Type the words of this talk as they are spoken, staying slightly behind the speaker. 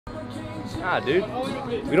Nah, dude.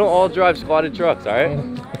 We don't all drive squatted trucks, all right?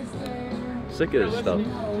 Sick of this stuff.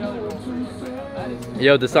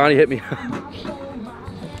 Yo, Dasani hit me.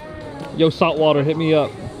 Yo, saltwater, hit me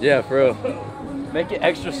up. Yeah, for real. Make it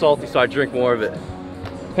extra salty so I drink more of it.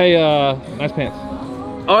 Hey, nice pants.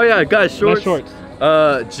 Oh yeah, guys, shorts. Nice shorts.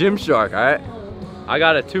 Gymshark, all right? I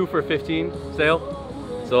got a 2 for 15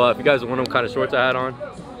 sale. So if you guys want what kind of shorts I had on,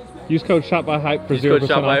 use code ShotByHype for 0% use code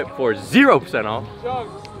ShotByHype for 0% off.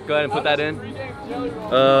 Go ahead and put that in.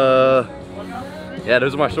 Yeah,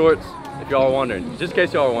 those are my shorts. If y'all are wondering, just in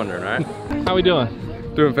case y'all are wondering, all right? How we doing?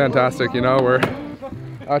 Doing fantastic. You know, we're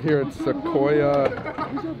out here at Sequoia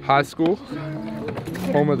High School,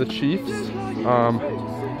 home of the Chiefs. It's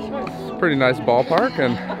a pretty nice ballpark,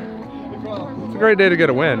 and it's a great day to get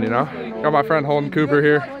a win. You know, got my friend Holden Cooper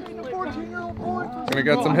here. Gonna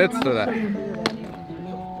get some hits today.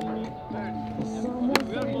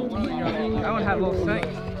 I would have little things.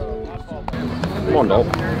 Come on, Dalt.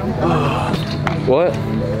 What?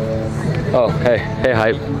 Oh, hey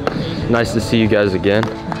Hype. Nice to see you guys again.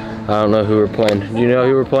 I don't know who we're playing. Do you know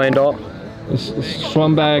who we're playing, Dalt?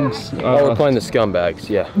 Scumbags. Oh, we're playing the Scumbags,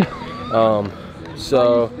 yeah.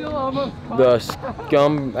 So the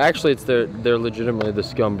Scum, actually they're legitimately the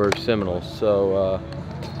Scumburg Seminoles. So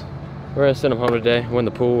we're gonna send them home today, win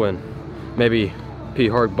the pool, and maybe pee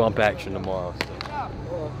hard bump action tomorrow.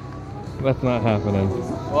 So. That's not happening.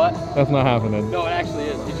 What? That's not happening. No, it actually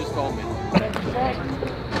is. He just told me.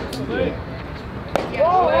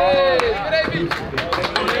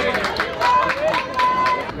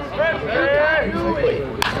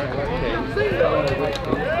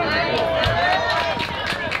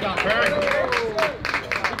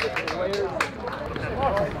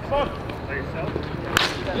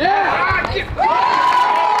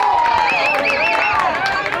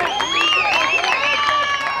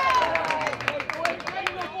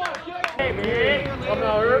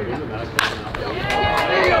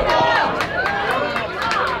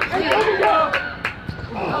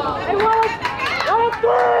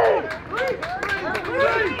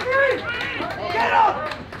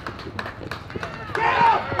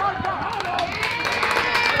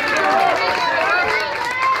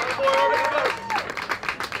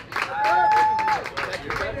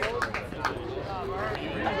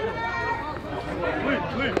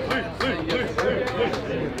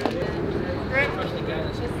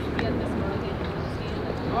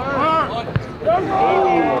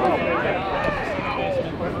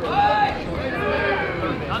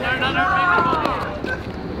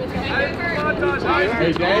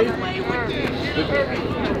 Hey, Dave.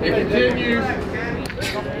 It continues.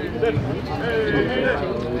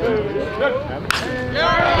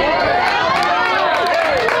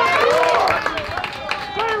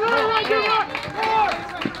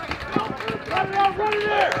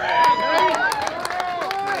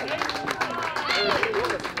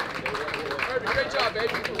 Great job,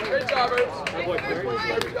 baby. Great job, Ernst.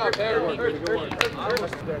 Great job, Perry.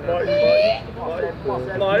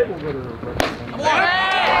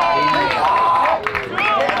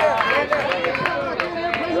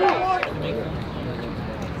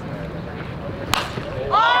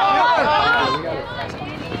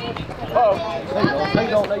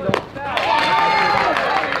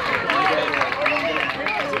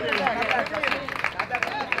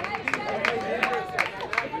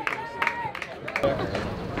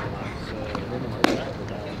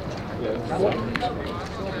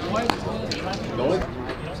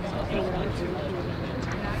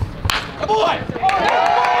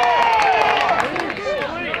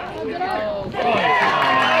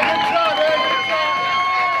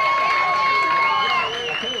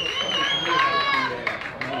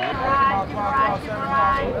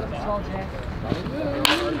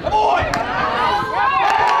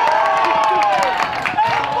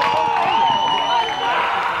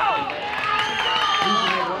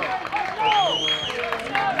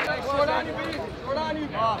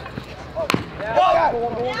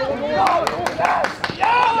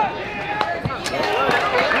 Yes!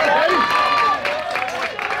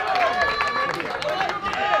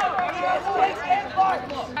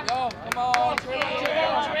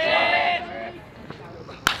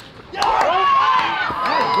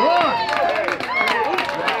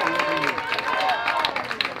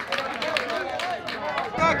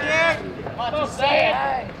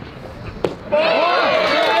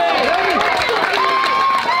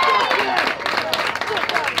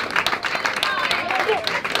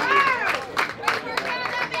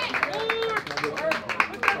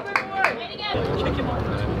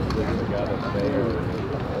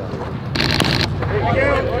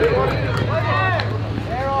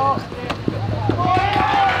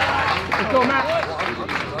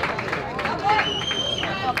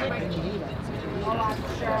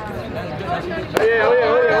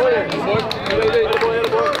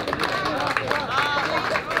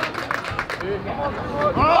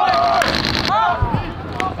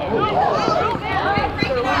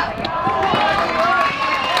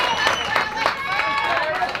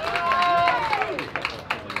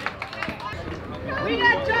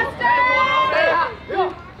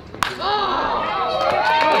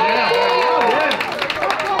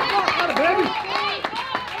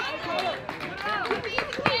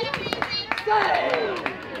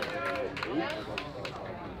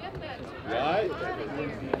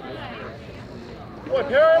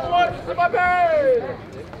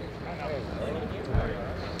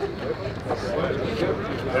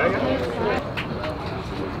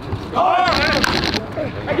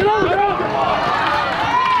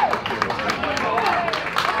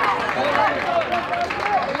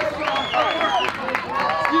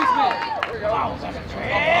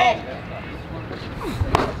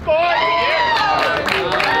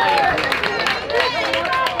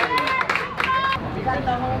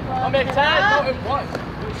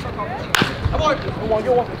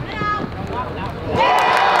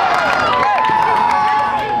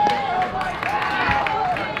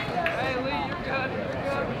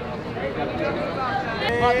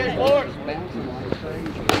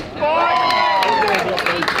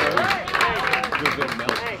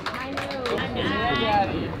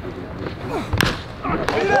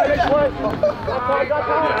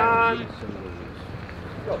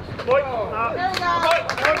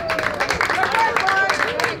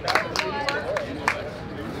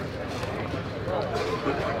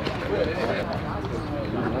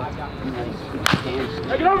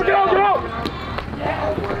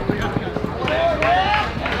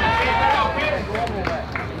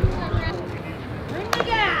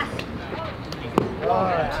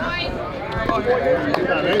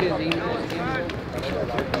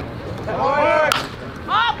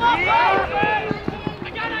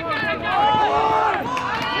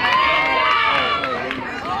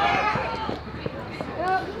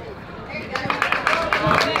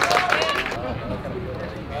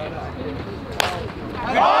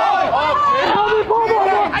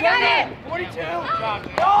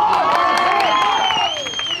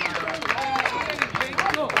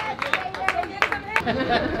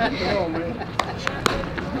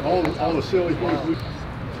 All the silly things.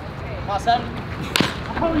 Come on, son.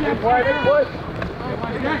 Oh, yeah, boy, big boy.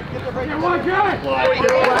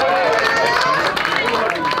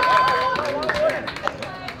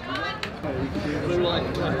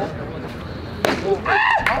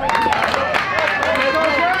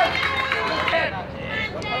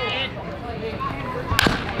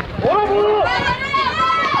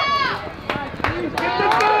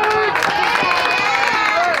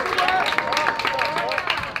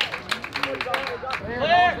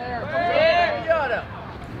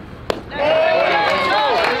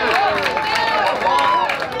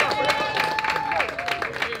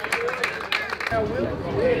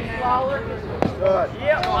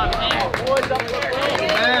 Get one,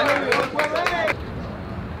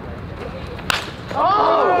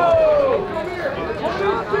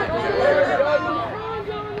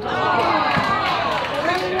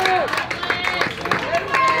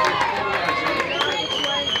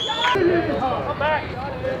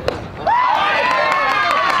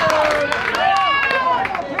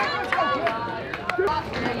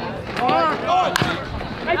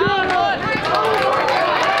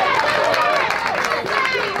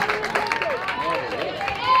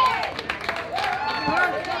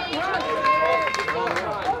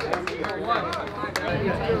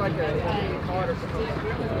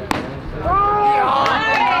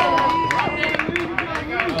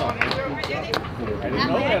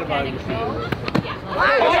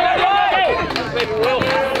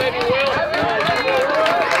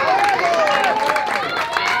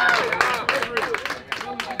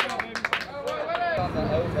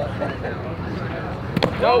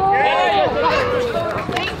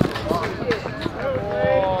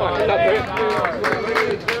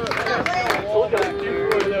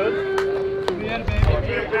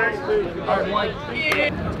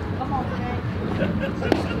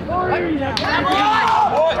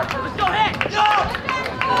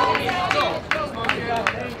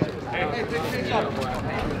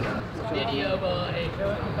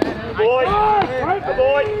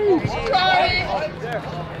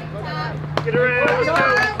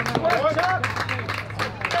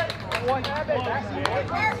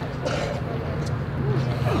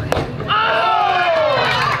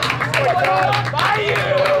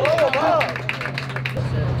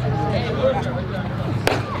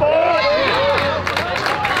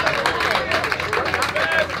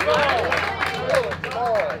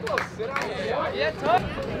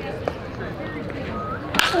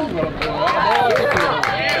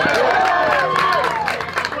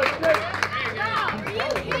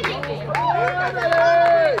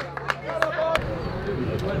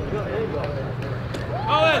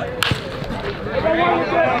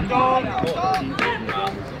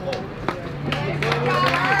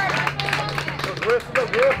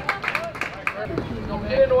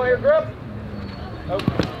 grip.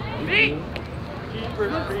 Feet.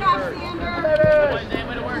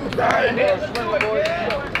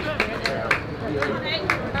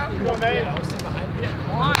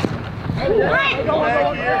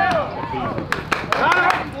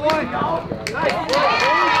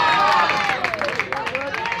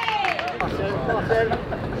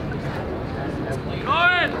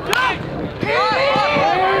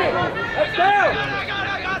 Let's go!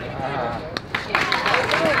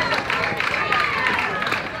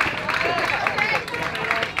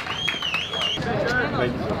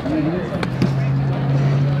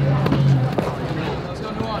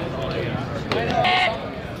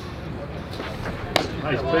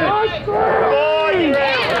 Nice pitch.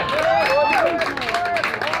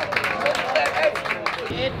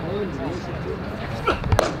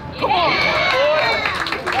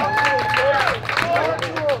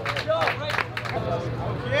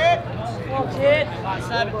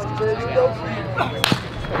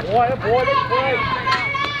 Boy, that's great.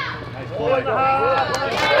 Boy in the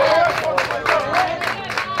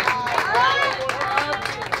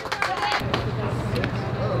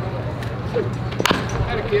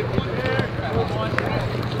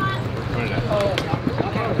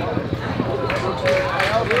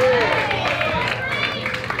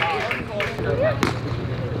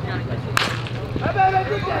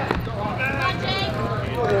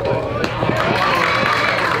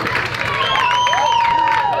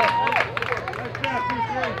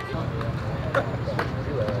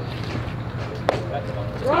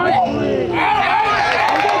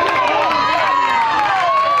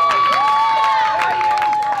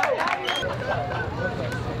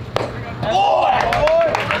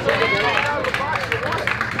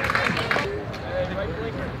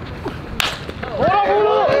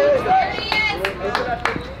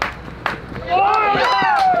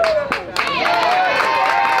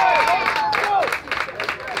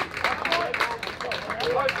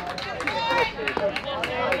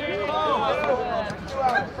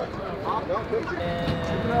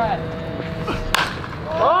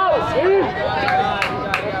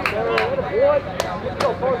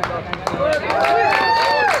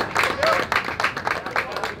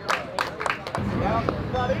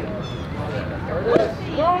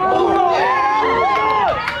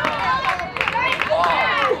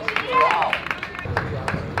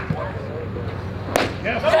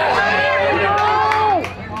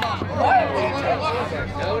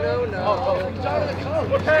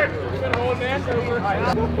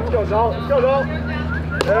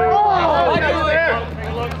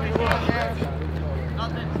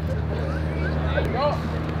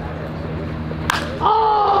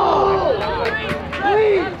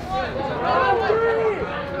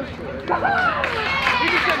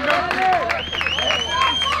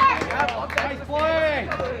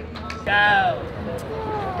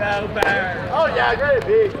Go, Bear. Oh, yeah, great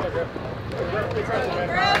big.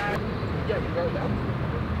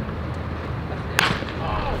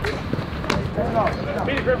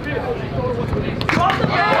 Beat it, Griff, beat it.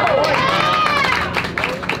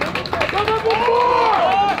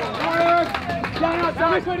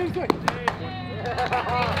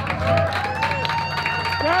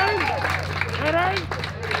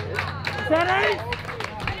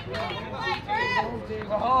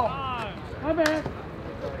 Come back.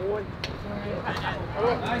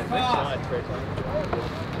 Nice pass.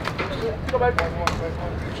 Go back.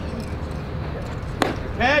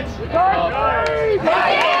 Catch.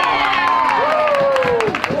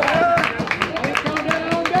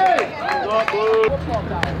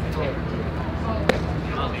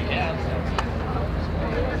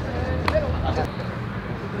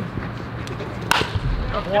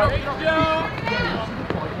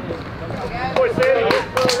 Boy, Sandy.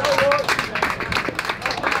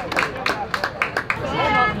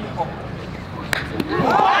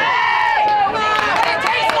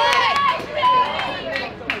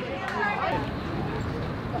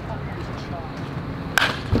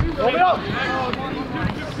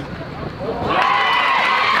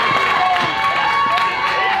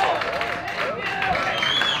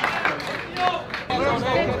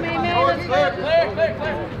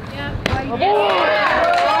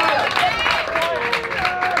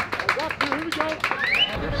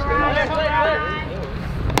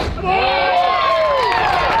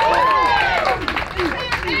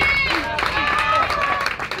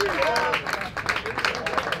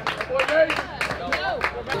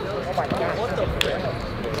 What the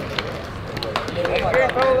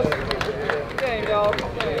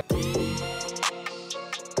frick?